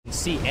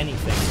see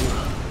anything,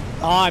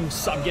 dude. I'm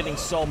getting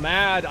so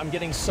mad. I'm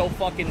getting so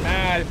fucking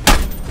mad.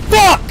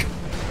 Fuck!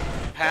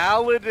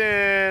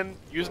 Paladin!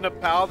 Using a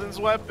paladin's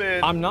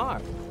weapon. I'm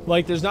not.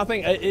 Like, there's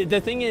nothing.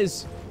 The thing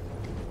is,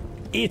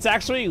 it's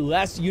actually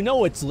less. You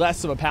know, it's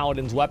less of a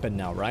paladin's weapon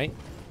now, right?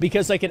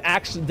 Because like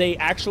they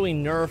actually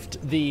nerfed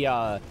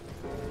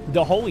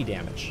the holy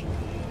damage.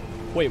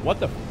 Wait, what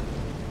the?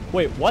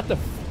 Wait, what the?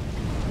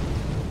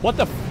 What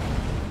the?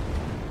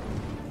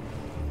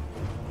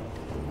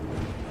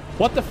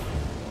 What the?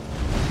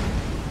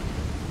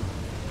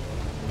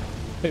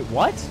 Wait,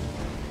 what?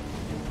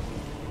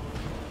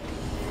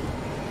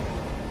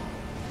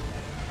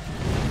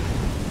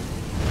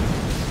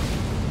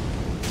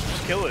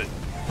 Just kill it.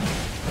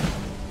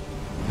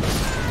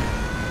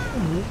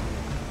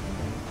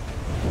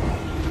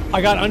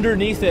 I got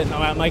underneath it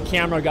and my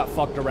camera got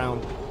fucked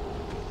around.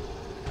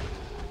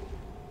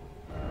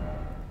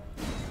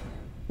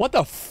 What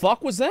the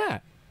fuck was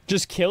that?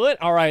 Just kill it?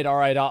 Alright,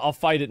 alright, I'll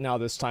fight it now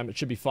this time. It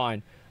should be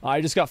fine.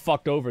 I just got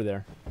fucked over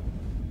there.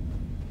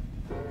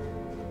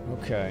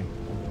 Okay.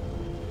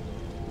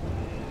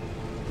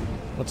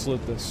 Let's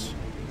loot this.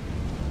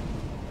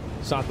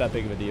 It's not that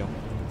big of a deal.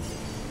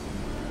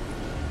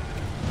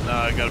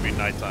 No, it gotta be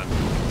nighttime.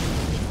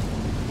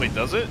 Wait,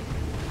 does it?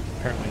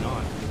 Apparently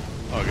not.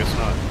 Oh, I guess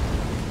not.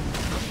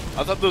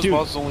 I thought those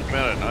bosses only come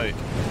out at night.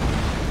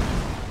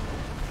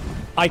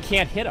 I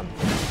can't hit him.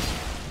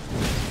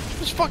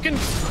 Just fucking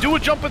do a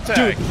jump attack.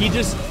 Dude, he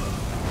just...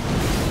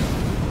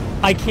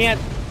 I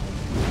can't...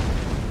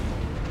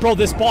 Bro,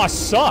 this boss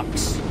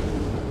sucks.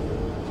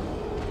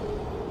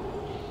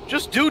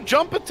 Just do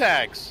jump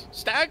attacks.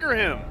 Stagger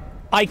him.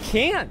 I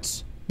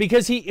can't.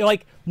 Because he,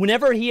 like,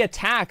 whenever he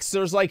attacks,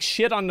 there's, like,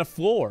 shit on the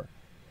floor.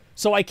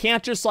 So I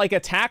can't just, like,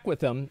 attack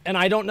with him, and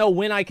I don't know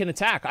when I can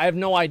attack. I have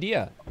no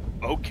idea.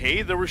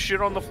 Okay, there was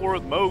shit on the floor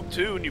with Moog,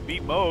 too, and you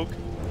beat Moog.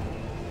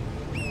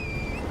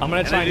 I'm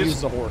gonna try and use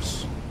the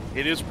horse.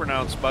 It is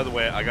pronounced, by the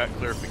way, I got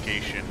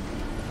clarification.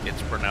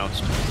 It's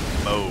pronounced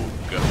Moog.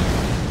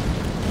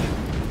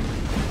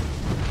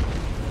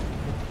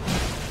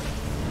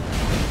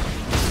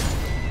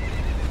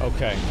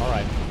 Okay,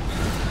 alright.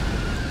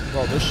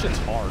 Bro, this shit's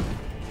hard.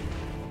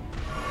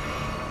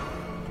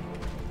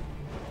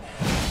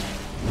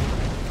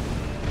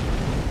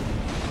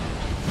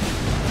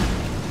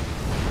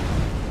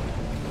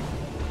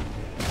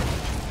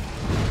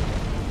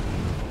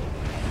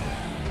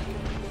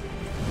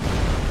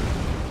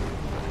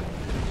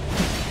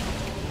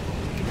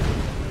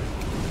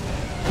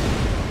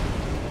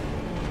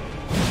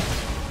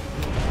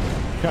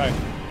 Okay.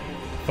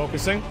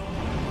 Focusing.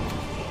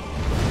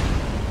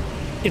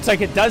 It's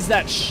like it does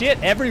that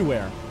shit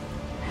everywhere.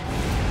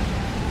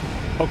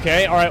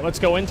 Okay, alright, let's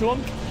go into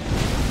him.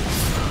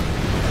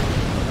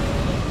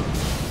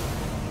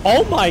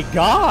 Oh my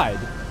god!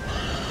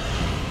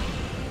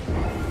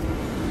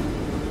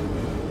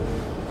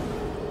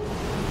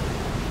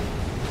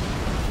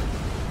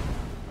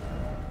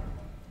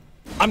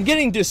 I'm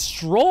getting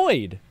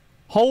destroyed!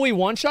 Holy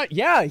one shot?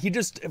 Yeah, he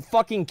just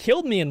fucking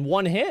killed me in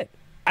one hit.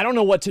 I don't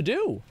know what to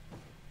do.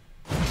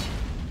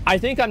 I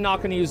think I'm not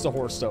going to use the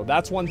horse, though.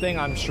 That's one thing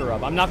I'm sure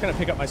of. I'm not going to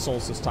pick up my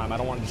souls this time. I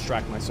don't want to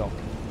distract myself.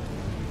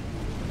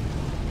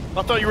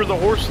 I thought you were the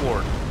horse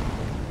lord.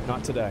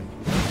 Not today.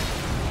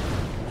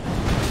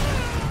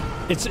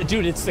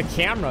 Dude, it's the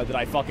camera that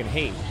I fucking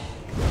hate.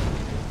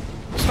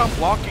 Stop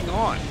locking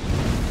on.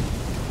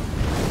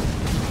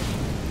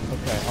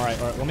 Okay, alright,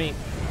 let me... I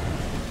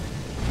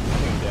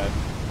think I'm dead.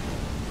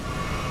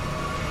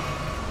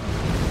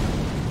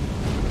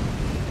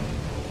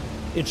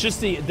 It's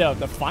just the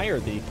fire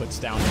that he puts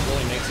down that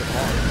really makes it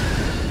hard.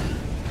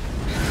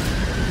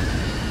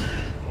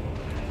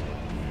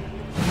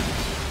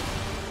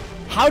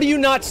 How do you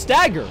not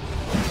stagger?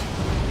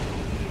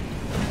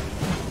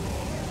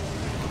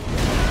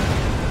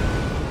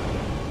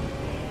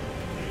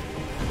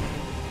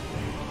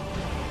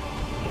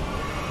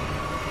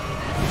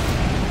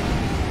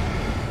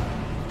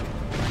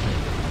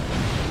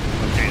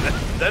 Okay,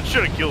 that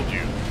should have killed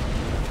you.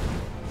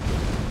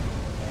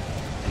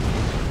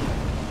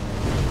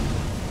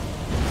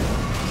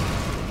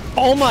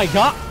 Oh my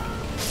god!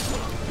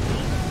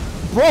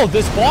 Bro,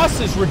 this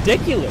boss is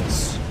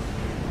ridiculous.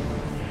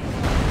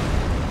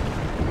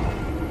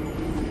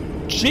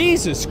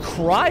 Jesus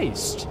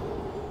Christ.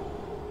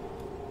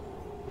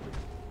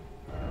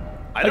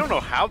 I don't know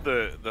how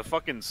the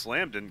fucking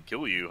slam didn't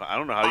kill you. I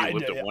don't know how you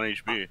lived at 1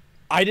 HP.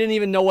 I didn't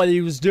even know what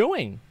he was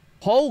doing.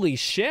 Holy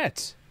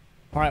shit.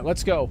 Alright,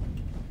 let's go.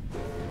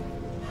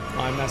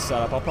 I messed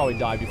that up. I'll probably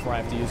die before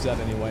I have to use that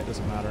anyway. It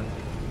doesn't matter.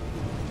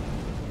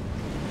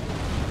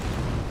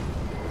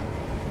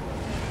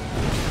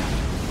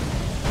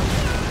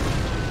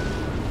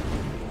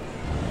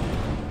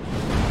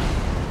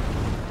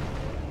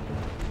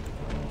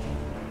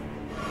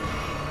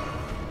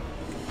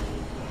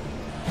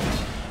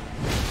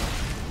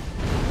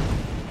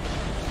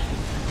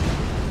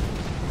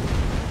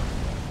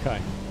 Okay.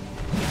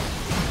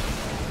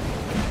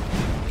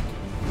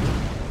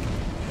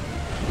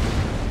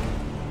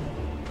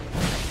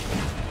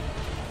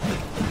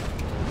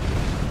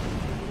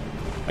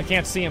 I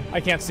can't see him.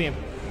 I can't see him.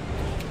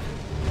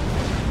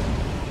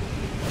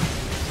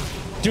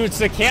 Dude, it's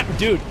the camp.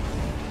 Dude.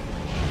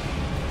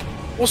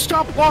 Well,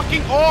 stop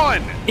locking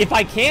on. If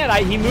I can't,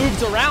 he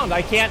moves around.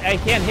 I can't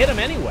hit him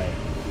anyway.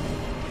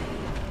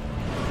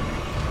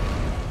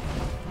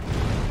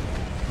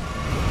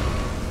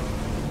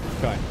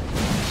 Okay.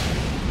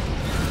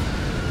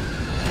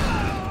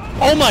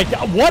 Oh my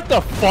god, what the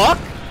fuck?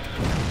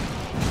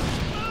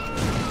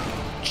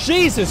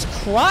 Jesus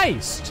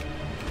Christ.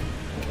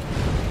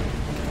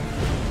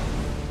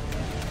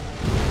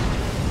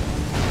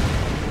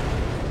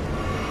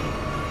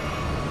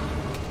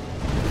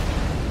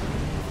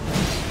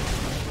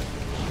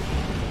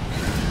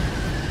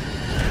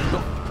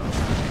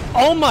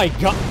 Oh my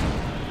god.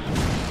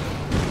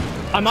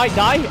 I might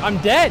die. I'm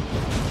dead.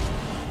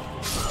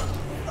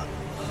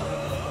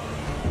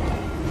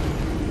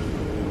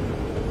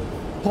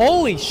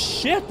 Holy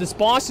shit, this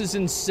boss is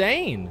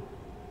insane.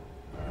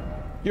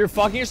 You're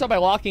fucking yourself by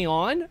locking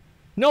on?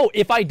 No,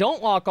 if I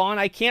don't lock on,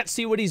 I can't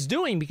see what he's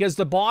doing because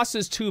the boss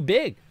is too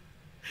big.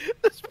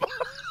 This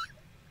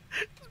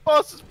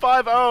boss is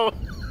 5-0.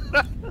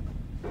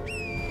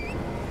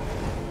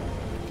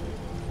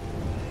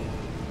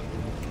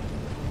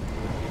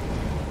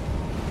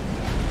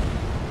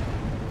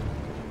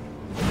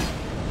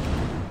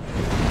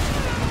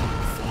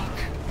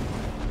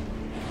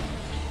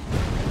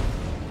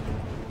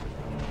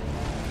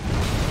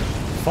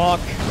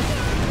 Fuck.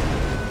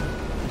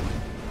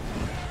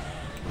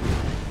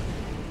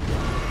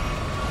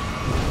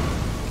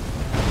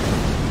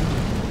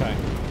 Okay.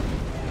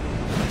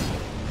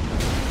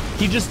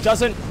 He just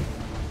doesn't...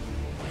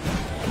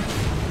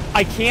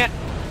 I can't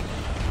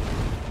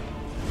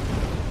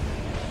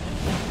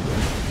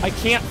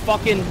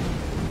fucking...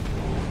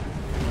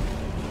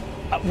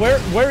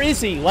 Where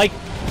is he? Like,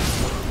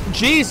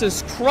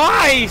 Jesus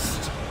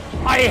Christ!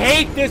 I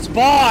hate this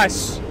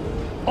boss!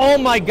 Oh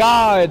my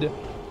god!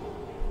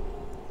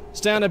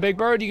 Stand a Big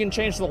Bird, you can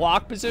change the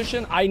lock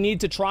position? I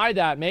need to try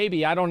that,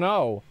 maybe. I don't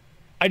know.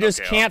 I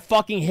just can't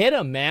fucking hit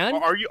him, man.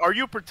 Are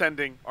you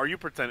pretending? Are you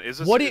pretending? Is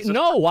this? What do you?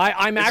 No,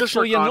 I'm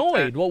actually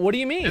annoyed. What do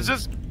you mean? Is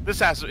this?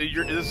 This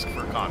is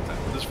for content.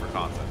 This is for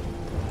content.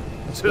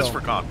 This is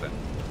for content.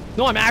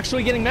 No, I'm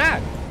actually getting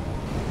mad.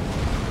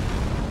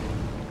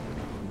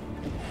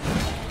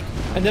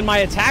 And then my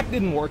attack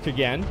didn't work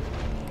again.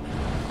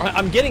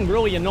 I'm getting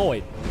really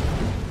annoyed.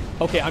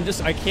 Okay, I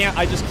just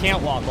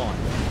can't lock on.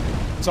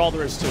 That's all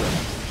there is to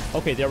it.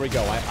 Okay, there we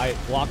go. I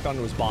locked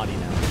onto his body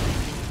now.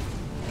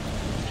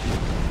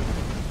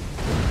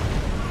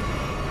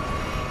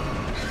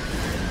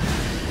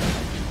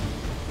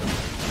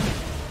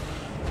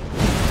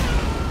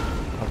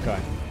 Okay.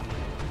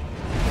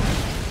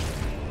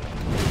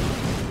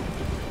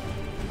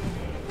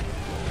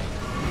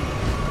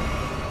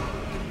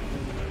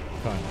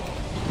 Okay.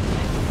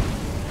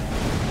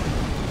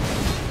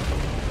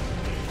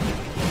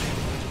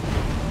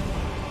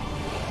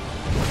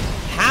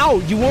 How?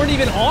 You weren't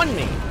even on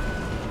me.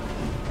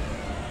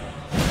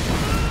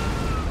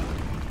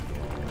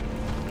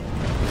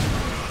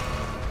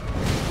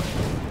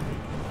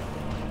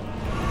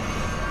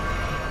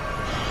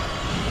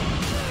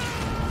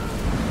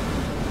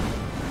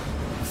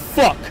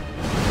 Fuck.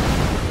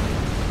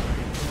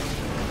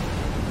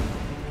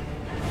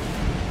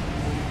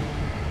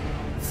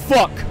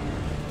 Fuck.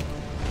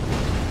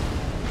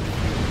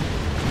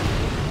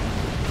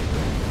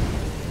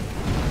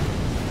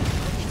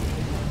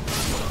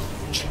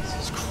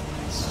 Jesus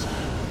Christ.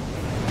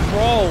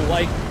 Bro,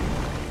 like...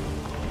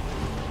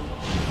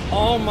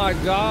 Oh my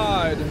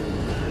god.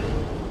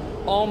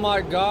 Oh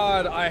my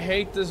god, I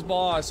hate this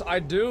boss. I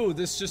do.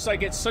 This just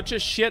like, it's such a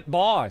shit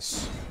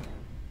boss.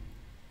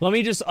 Let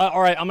me just,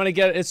 alright, I'm gonna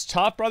get it. It's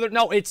tough, brother.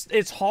 No,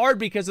 it's hard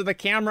because of the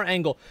camera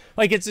angle.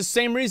 Like, it's the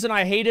same reason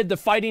I hated the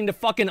fighting the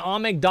fucking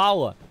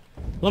amygdala.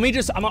 Let me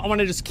just, I'm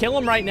gonna just kill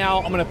him right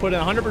now. I'm gonna put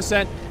in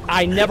 100%.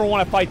 I never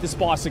want to fight this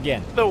boss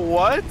again. The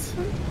what?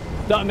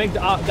 The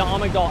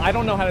amygdala. I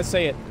don't know how to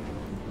say it.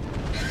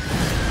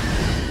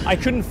 I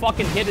couldn't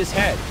fucking hit his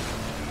head.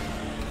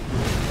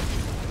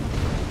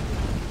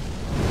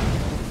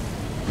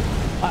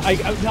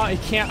 I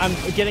can't, I'm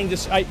getting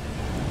this,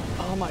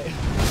 oh my...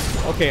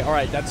 Okay,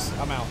 alright, that's...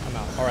 I'm out.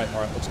 Alright,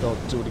 let's go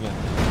do it again.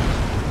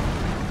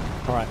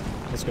 Alright,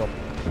 let's go.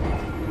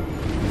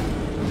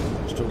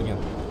 Let's do it again.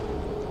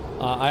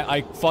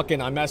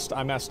 I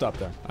messed up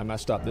there. I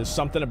messed up. There's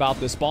something about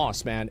this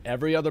boss, man.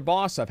 Every other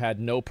boss I've had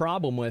no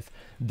problem with.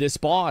 This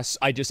boss,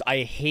 I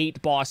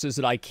hate bosses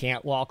that I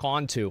can't lock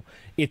onto.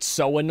 It's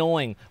so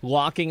annoying.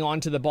 Locking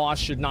onto the boss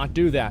should not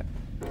do that.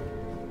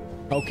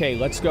 Okay,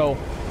 let's go.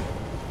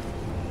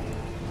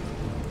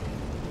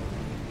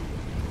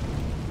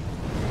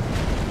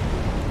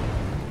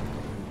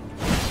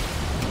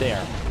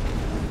 There.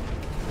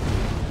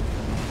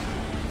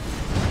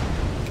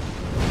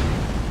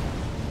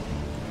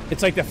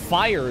 It's like the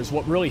fire is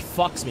what really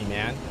fucks me,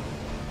 man.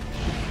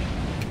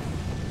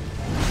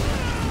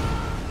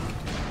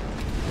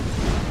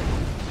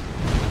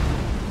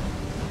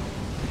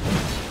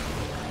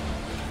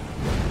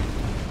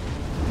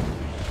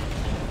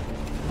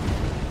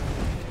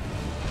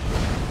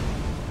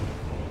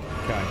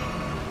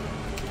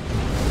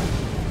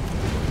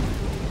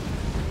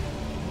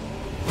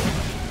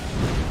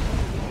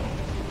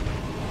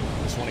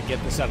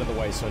 this out of the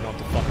way so I don't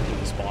have to fucking do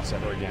this boss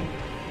ever again.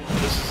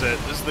 This is it.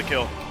 This is the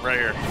kill right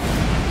here.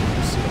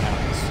 Let's see what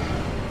happens.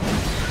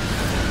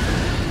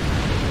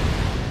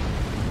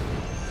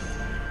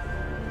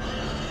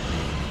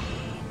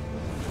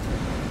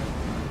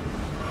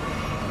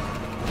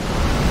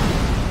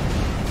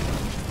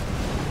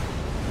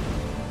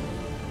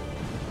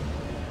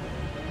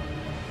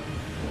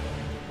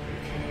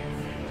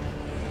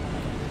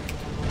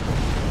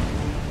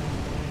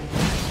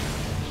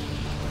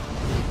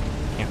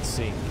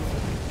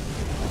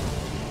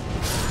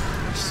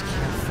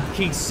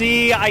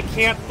 See, I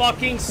can't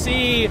fucking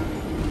see.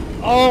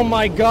 Oh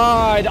my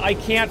god, I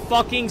can't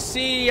fucking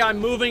see. I'm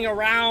moving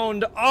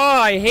around. Oh,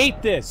 I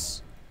hate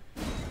this.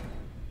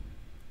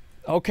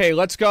 Okay,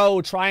 let's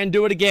go. Try and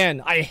do it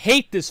again. I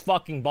hate this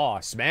fucking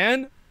boss,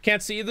 man.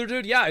 Can't see either,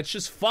 dude? Yeah, it's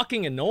just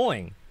fucking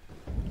annoying.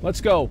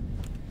 Let's go.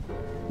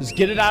 Just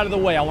get it out of the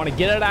way. I want to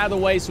get it out of the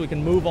way so we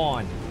can move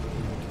on.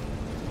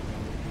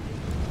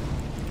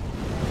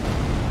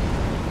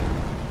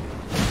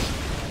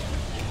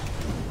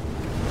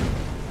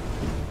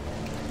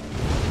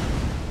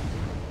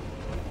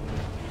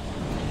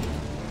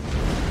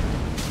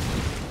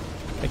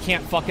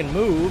 Can't fucking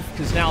move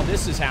because now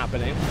this is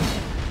happening.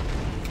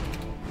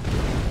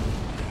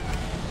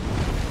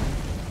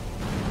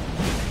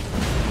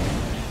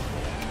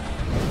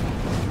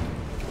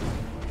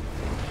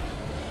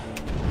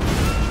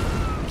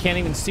 Can't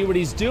even see what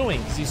he's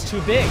doing because he's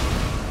too big.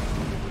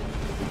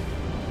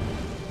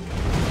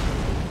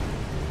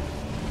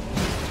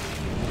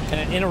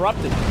 And it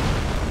interrupted me.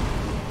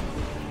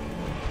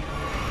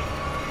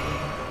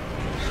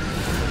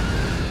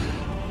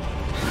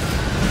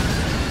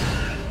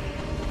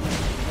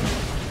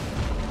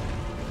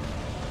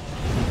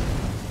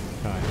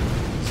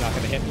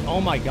 Oh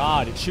my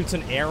god, it shoots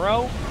an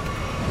arrow?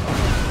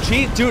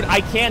 Gee, dude,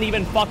 I can't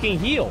even fucking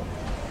heal.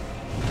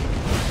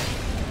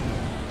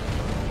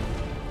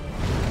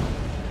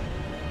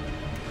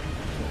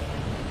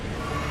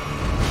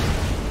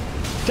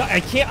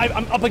 I can't,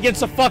 I'm up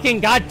against a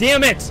fucking, god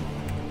damn it!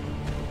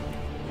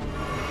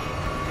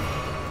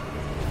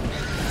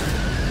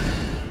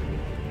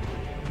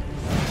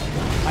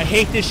 I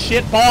hate this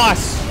shit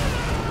boss.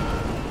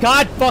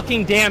 God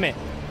fucking damn it.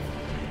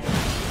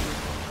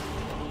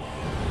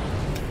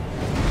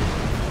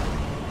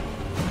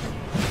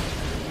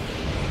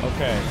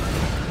 Okay.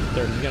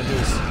 There, he's gonna do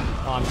this.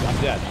 Oh,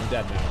 I'm dead. I'm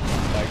dead now.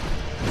 Like,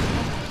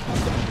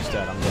 I'm just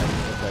dead. I'm dead.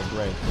 Okay,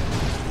 great.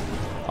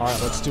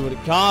 Alright, let's do it.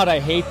 God, I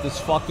hate this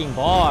fucking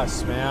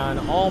boss, man.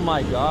 Oh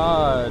my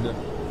god.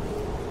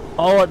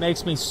 Oh, it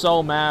makes me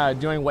so mad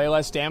doing way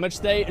less damage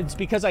today. It's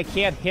because I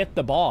can't hit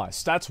the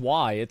boss. That's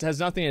why. It has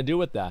nothing to do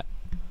with that.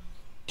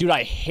 Dude,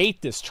 I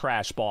hate this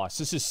trash boss.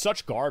 This is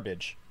such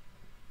garbage.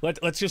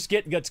 Let's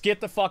get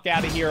the fuck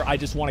out of here. I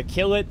just want to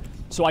kill it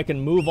so I can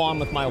move on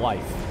with my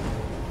life.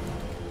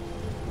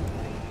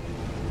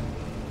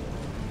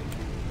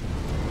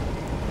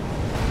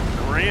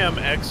 Graham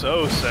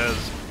XO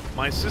says,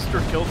 my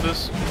sister killed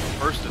this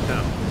first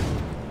attempt.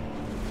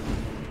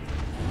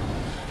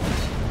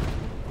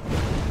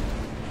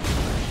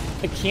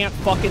 I can't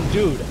fucking,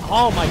 dude.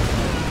 Oh my,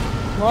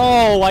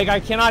 bro, like I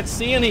cannot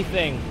see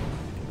anything.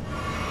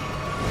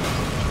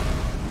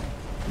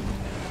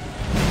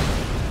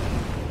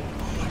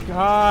 Oh my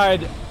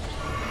god.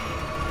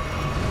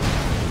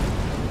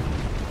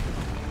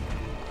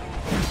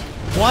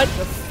 What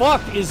the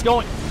fuck is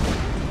going?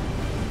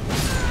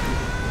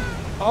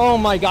 Oh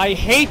my god, I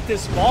hate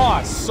this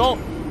boss. So,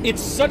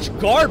 it's such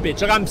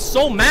garbage. Like, I'm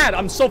so mad.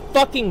 I'm so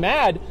fucking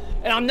mad.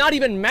 And I'm not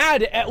even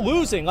mad at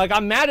losing. Like,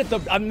 I'm mad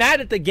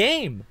at the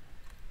game.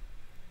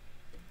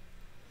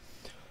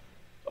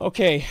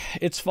 Okay,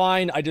 it's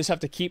fine. I just have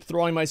to keep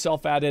throwing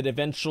myself at it.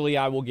 Eventually,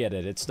 I will get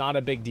it. It's not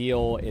a big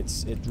deal.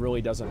 It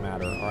really doesn't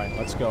matter. All right,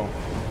 let's go.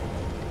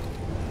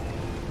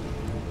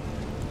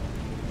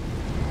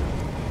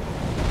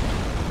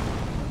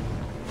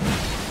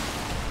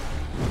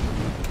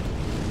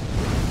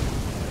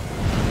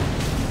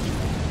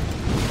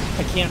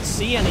 I can't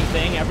see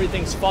anything.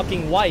 Everything's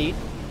fucking white.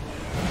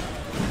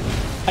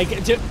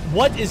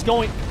 What is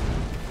going...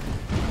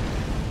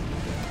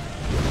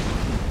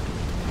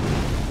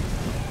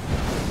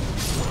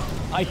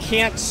 I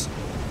can't...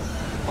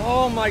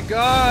 Oh my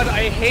god,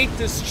 I hate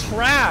this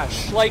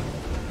trash. Like...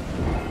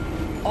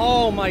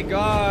 Oh my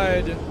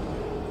god.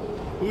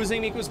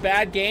 Losing equals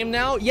bad game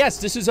now?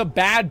 Yes, this is a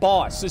bad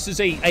boss. This is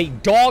a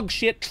dog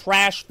shit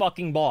trash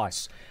fucking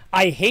boss.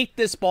 I hate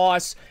this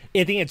boss.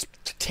 I think it's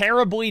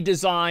terribly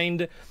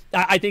designed.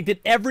 I think that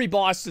every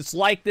boss that's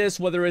like this,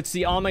 whether it's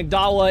the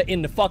amygdala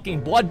in the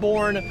fucking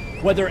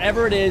Bloodborne,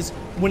 whatever it is,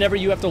 whenever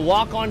you have to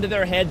lock onto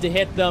their head to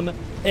hit them,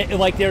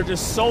 like they're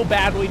just so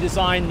badly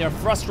designed, they're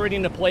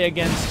frustrating to play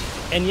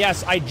against, and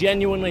yes, I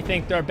genuinely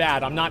think they're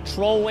bad. I'm not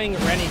trolling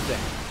or anything.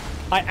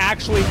 I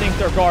actually think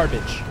they're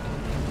garbage.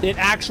 It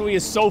actually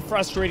is so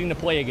frustrating to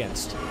play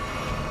against.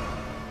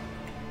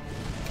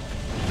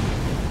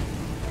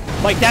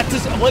 Like, that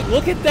just, like,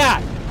 look at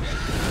that!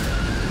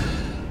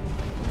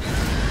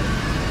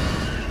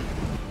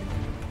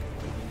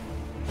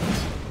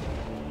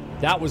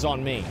 That was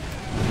on me.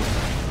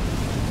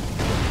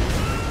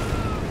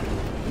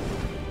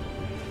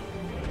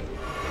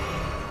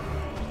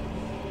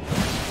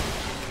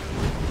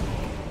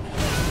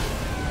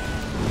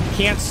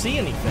 Can't see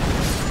anything.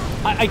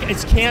 I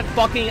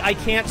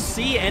can't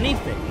see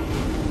anything.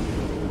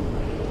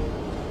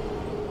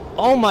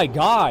 Oh my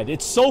god,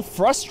 it's so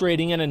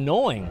frustrating and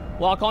annoying.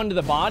 Lock onto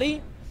the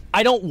body?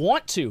 I don't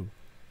want to.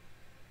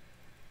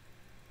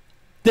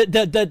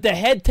 The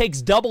head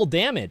takes double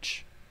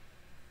damage.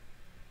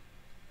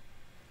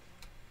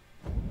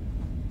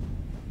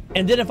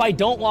 And then if I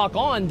don't lock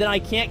on, then I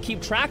can't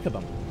keep track of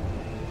them.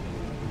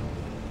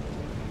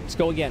 Let's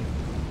go again.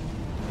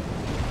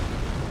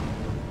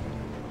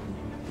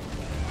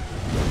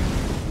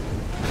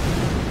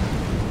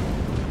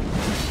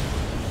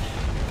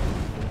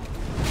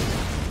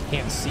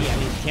 Can't see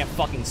anything. Can't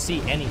fucking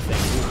see anything.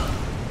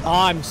 Oh,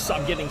 I'm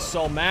getting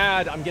so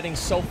mad. I'm getting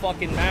so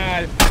fucking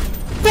mad.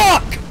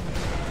 Fuck!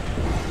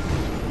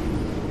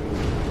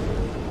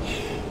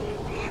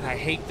 God, I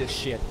hate this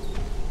shit.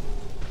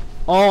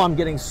 Oh, I'm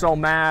getting so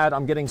mad.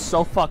 I'm getting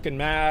so fucking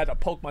mad. I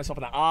poked myself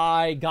in the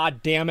eye.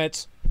 God damn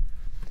it.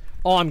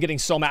 Oh, I'm getting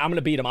so mad. I'm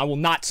gonna beat him. I will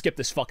not skip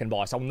this fucking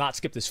boss. I will not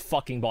skip this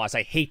fucking boss.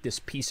 I hate this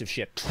piece of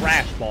shit.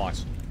 Trash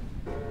boss.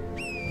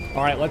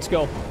 Alright, let's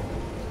go.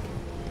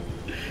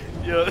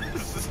 Yo,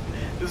 this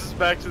is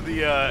back to the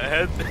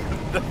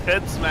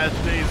head smash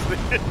days.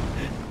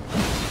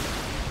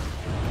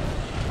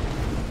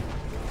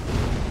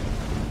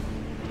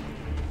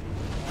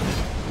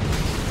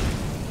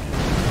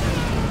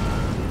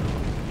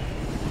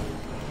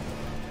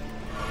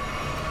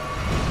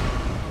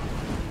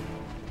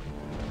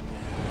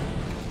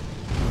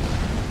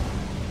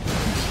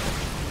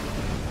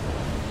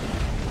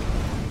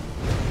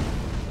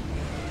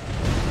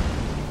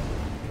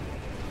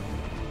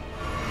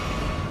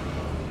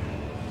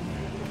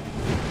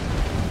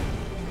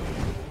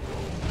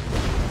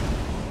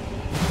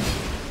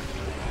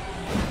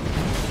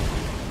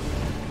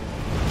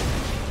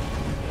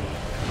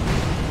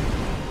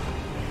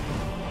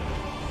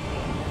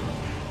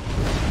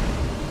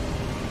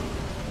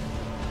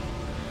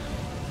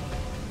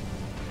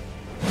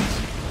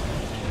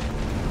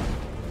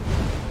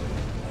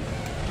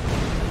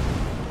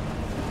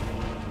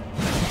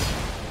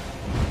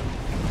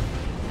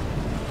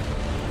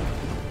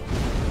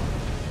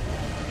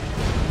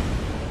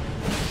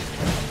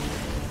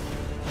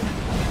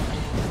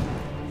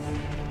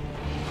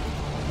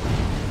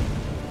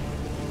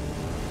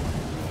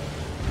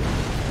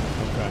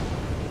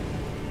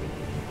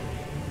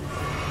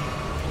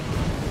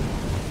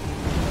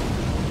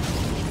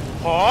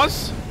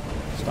 Pause?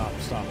 Stop,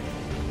 stop.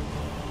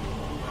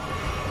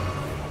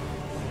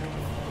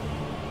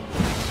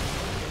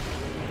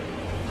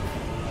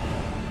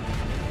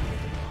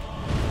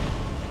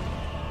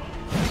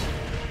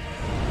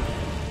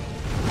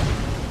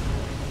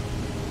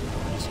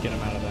 Let's get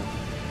him out of there.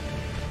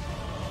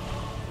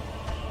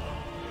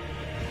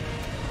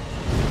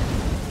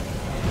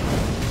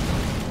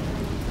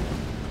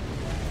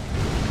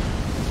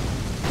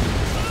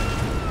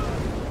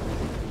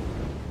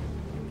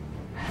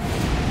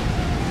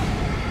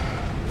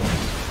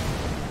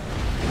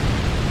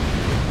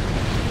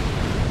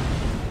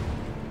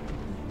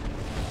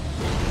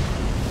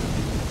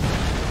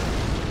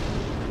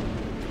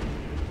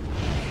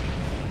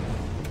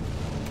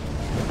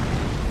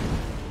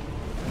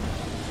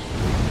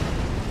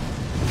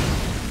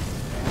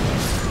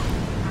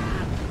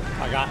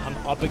 I'm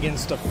up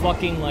against a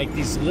fucking, like,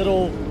 these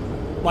little...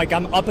 Like,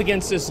 I'm up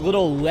against this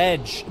little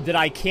ledge that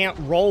I can't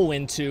roll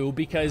into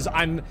because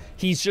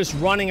he's just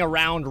running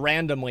around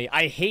randomly.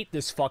 I hate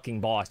this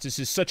fucking boss. This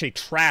is such a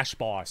trash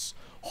boss.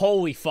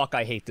 Holy fuck,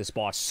 I hate this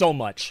boss so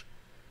much.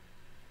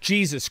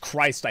 Jesus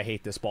Christ, I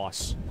hate this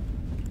boss.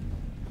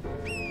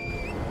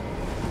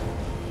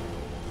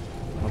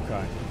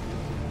 Okay.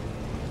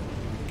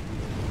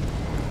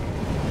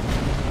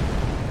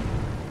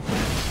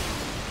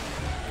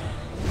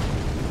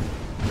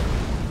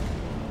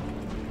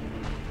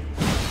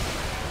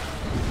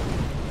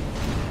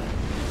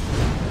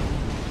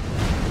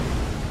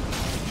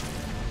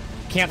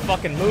 Can't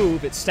fucking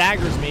move. It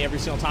staggers me every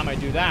single time I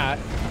do that.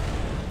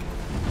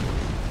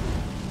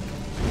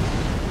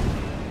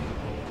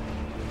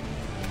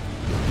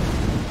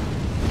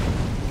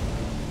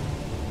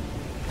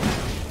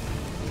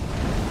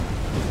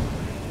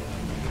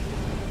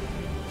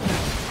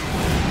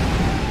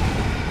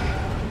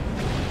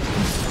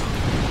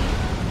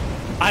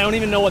 I don't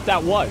even know what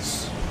that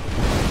was.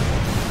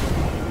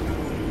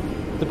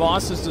 The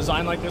boss is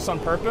designed like this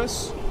on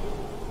purpose?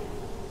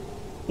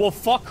 Well,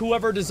 fuck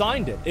whoever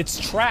designed it. It's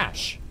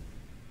trash.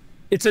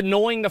 It's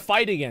annoying to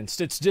fight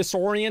against. It's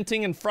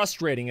disorienting and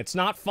frustrating. It's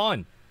not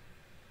fun.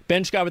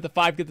 Bench guy with the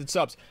 5 gifted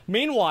subs.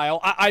 Meanwhile,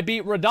 I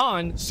beat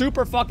Radon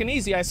super fucking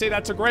easy. I say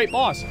that's a great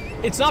boss.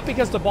 It's not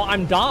because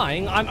I'm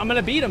dying. I'm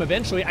gonna beat him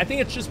eventually. I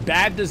think it's just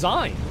bad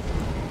design.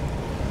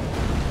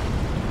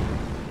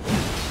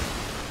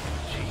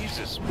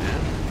 Jesus,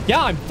 man.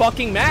 Yeah, I'm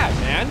fucking mad,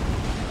 man.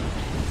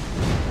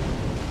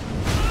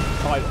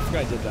 Oh, I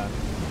forgot I did that.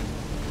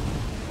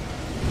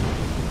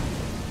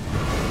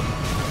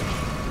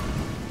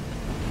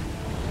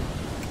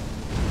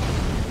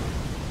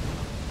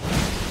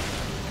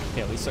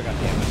 Okay, at least I got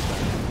damage there.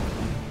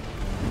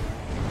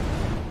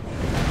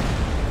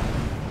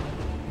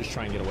 Just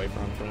try and get away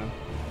from him for now.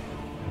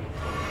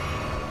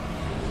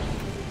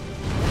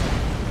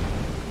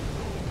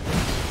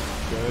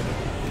 Good.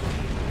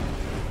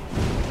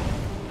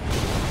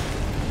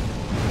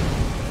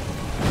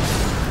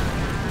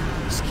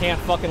 Just can't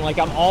fucking, like,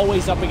 I'm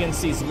always up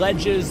against these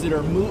ledges that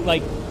are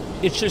like,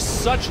 it's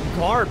just such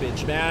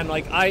garbage, man.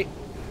 Like,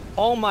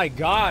 oh my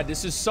god,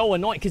 this is so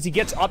annoying, because he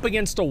gets up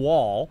against a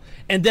wall,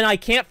 and then I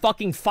can't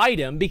fucking fight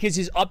him because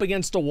he's up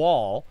against a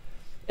wall.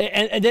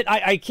 And then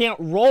I can't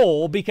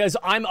roll because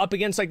I'm up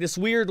against like this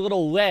weird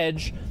little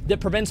ledge that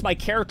prevents my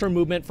character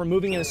movement from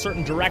moving in a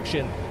certain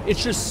direction.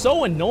 It's just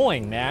so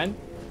annoying, man.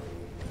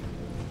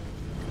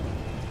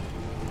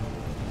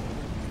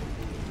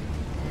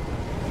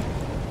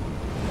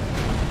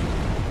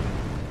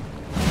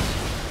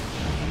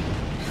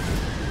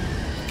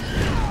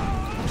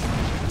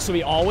 So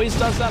he always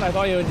does that? I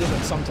thought he did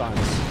it sometimes.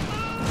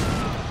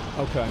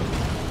 Okay.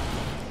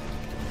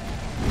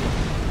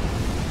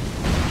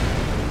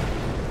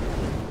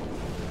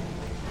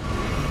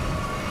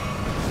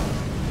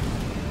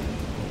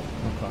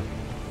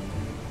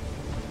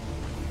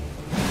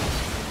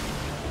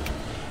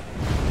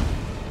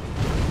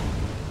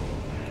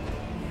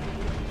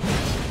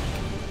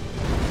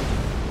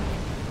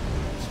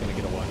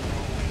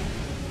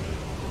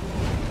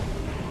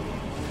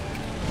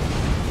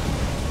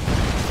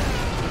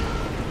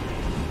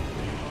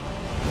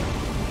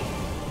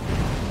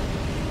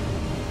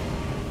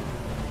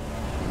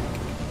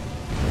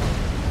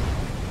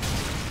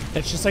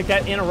 It's just like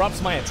that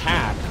interrupts my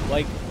attack.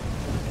 Like,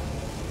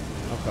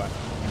 okay.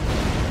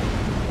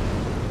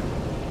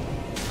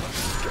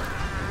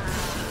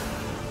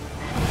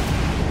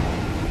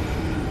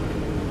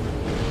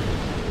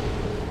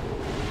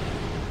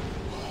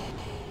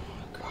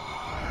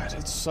 God,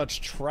 it's such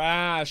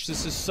trash.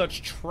 This is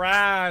such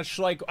trash.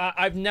 Like,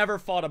 I've never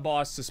fought a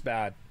boss this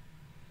bad.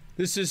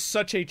 This is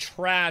such a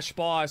trash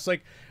boss.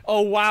 Like,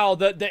 oh wow,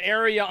 the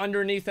area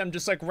underneath them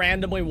just like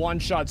randomly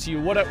one-shots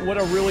you. What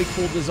a really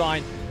cool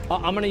design.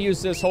 I'm gonna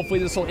use this.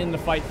 Hopefully this will end the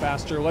fight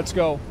faster. Let's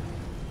go.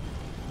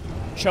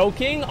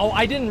 Choking? Oh,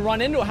 I didn't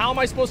run into it. How am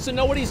I supposed to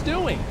know what he's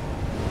doing?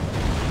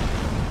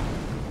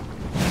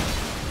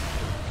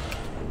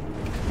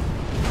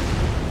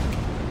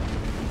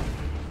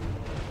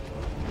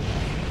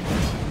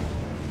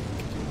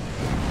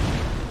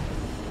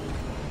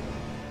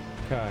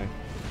 Okay.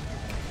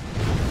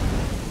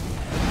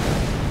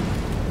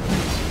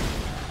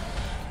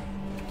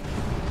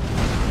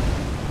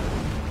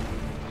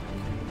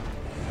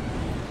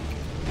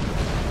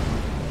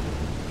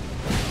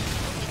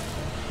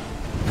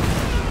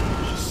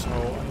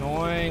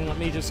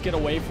 Just get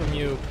away from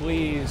you,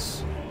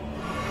 please.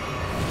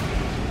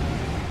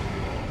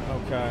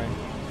 Okay.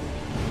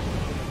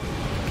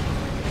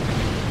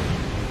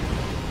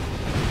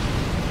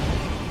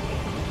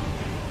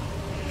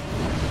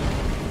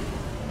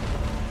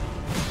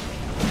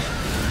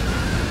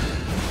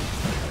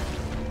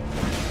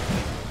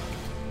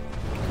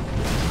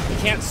 You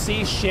can't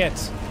see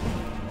shit.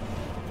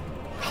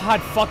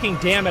 God fucking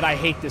damn it, I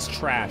hate this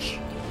trash.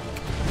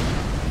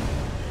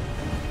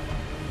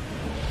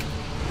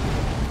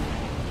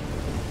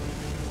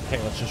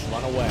 Okay, let's just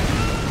run away.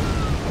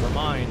 Never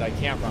mind, I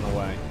can't run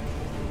away.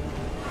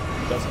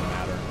 It doesn't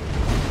matter.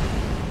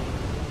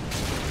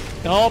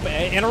 Nope,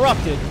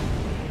 interrupted.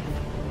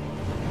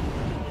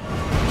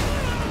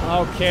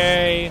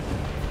 Okay.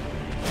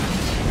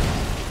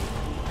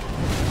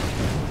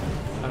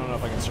 I don't know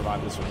if I can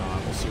survive this or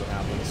not. We'll see what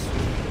happens.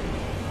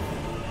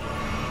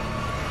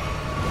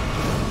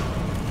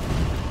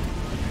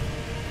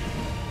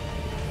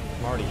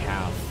 I'm already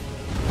half.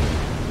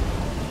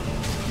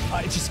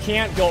 I just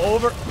can't go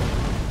over.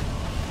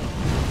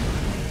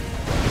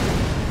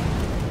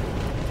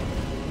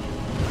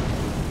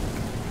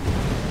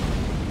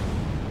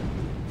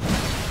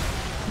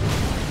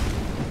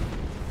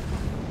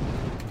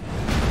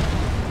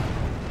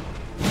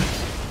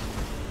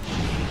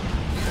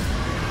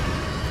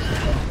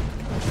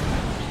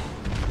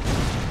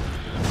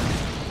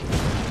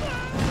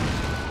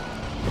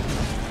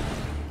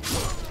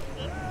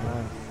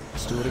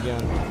 Let's do it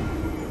again.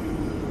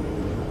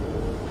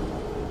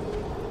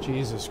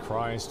 Jesus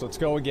Christ, let's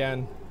go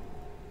again.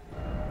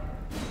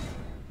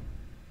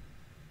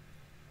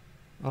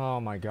 Oh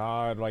my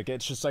god, like,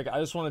 it's just like, I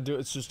just want to do,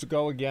 it's just to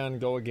go again,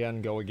 go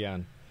again, go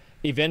again.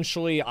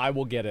 Eventually, I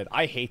will get it.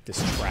 I hate this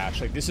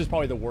trash. Like, this is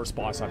probably the worst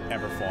boss I've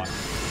ever fought.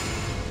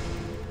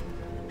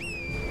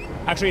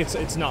 Actually,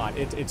 it's not.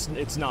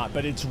 It's not,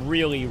 but it's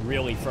really,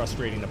 really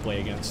frustrating to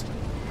play against.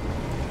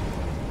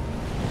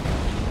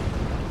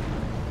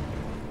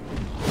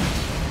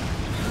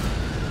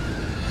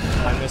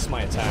 I missed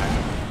my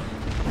attack.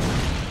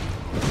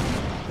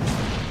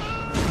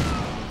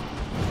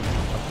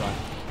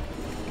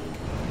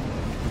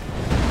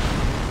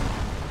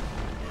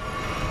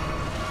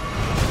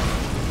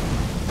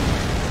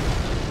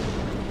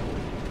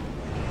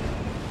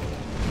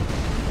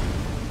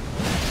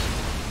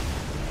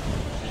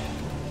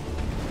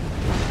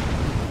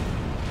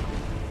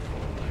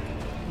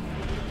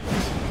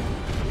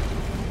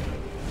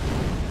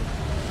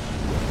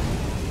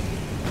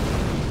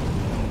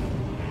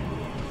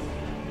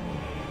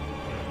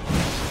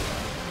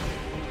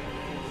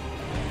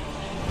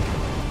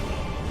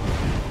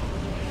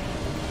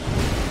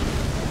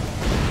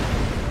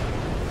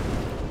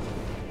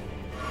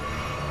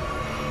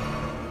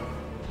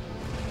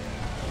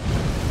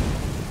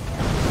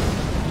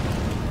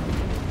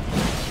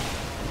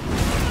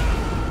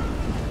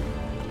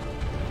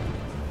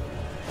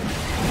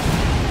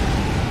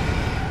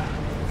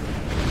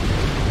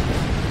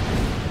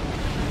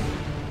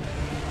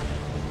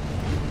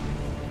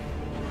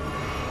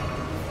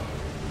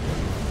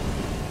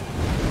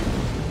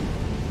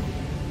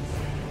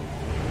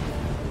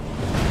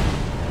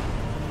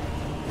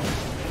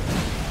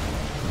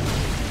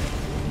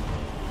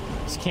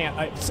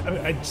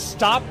 can't.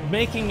 Stop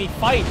making me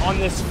fight on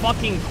this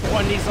fucking,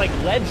 on these like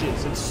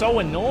ledges. It's so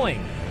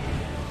annoying.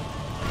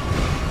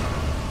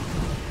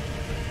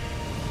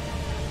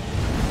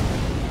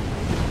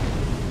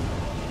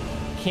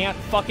 Can't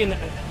fucking.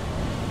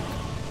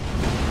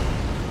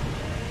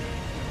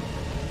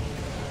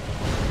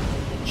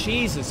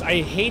 Jesus,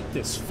 I hate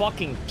this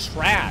fucking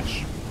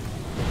trash.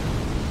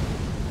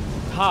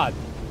 God.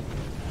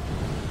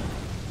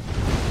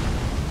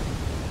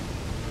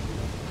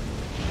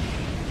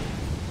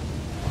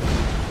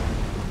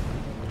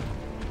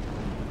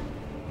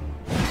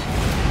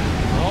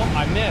 Oh,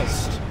 I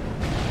missed.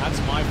 That's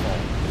my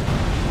fault.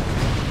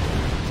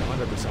 It's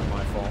 100%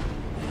 my fault.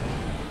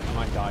 I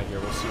might die here.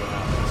 We'll see what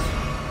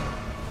happens.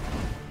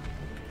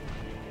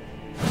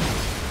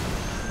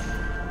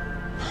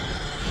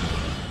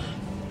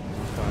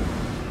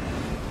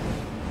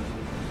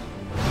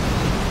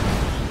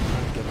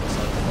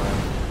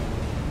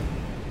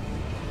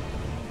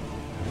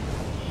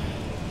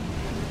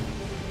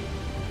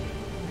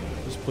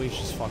 Please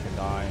just fucking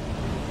die.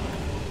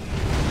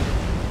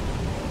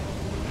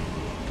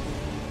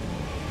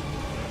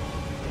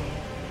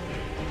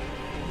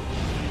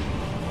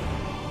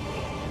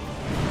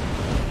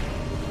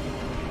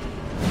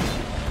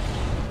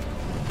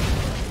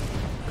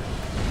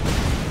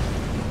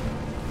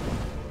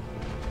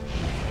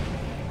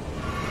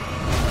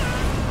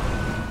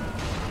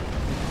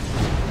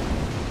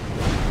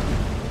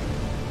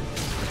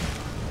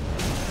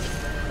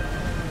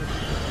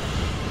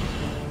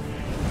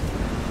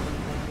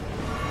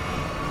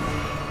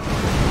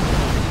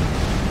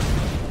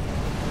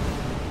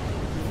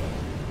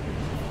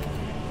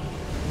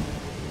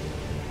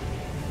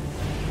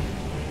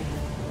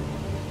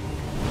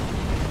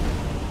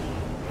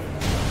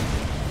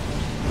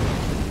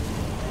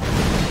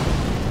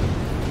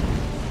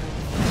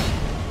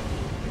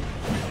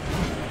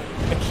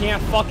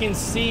 Can't fucking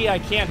see. I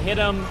can't hit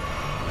him.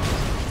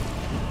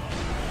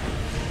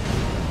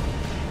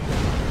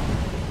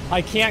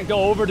 I can't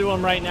go over to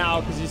him right now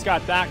because he's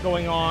got that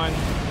going on.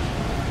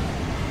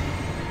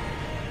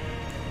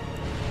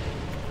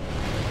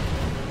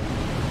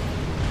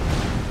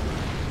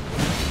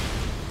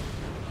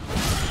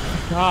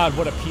 God,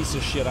 what a piece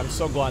of shit. I'm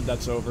so glad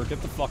that's over.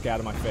 Get the fuck out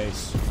of my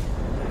face.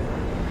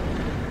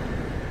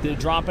 Did it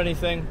drop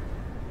anything?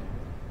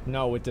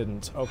 No, it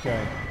didn't.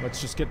 Okay, let's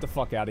just get the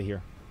fuck out of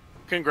here.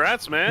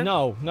 Congrats, man.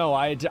 No,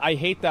 I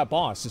hate that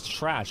boss. It's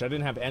trash. I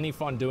didn't have any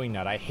fun doing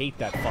that. I hate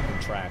that fucking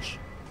trash.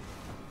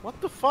 What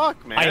the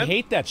fuck, man? I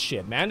hate that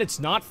shit, man. It's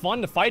not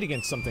fun to fight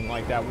against something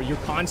like that where you're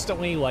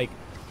constantly, like,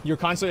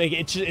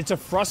 it's a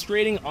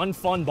frustrating,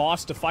 unfun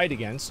boss to fight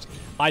against.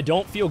 I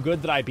don't feel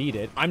good that I beat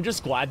it. I'm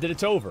just glad that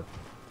it's over.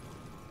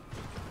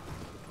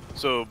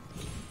 So,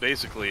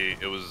 basically,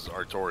 it was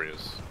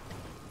Artorias.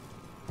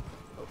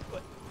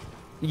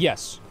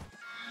 Yes.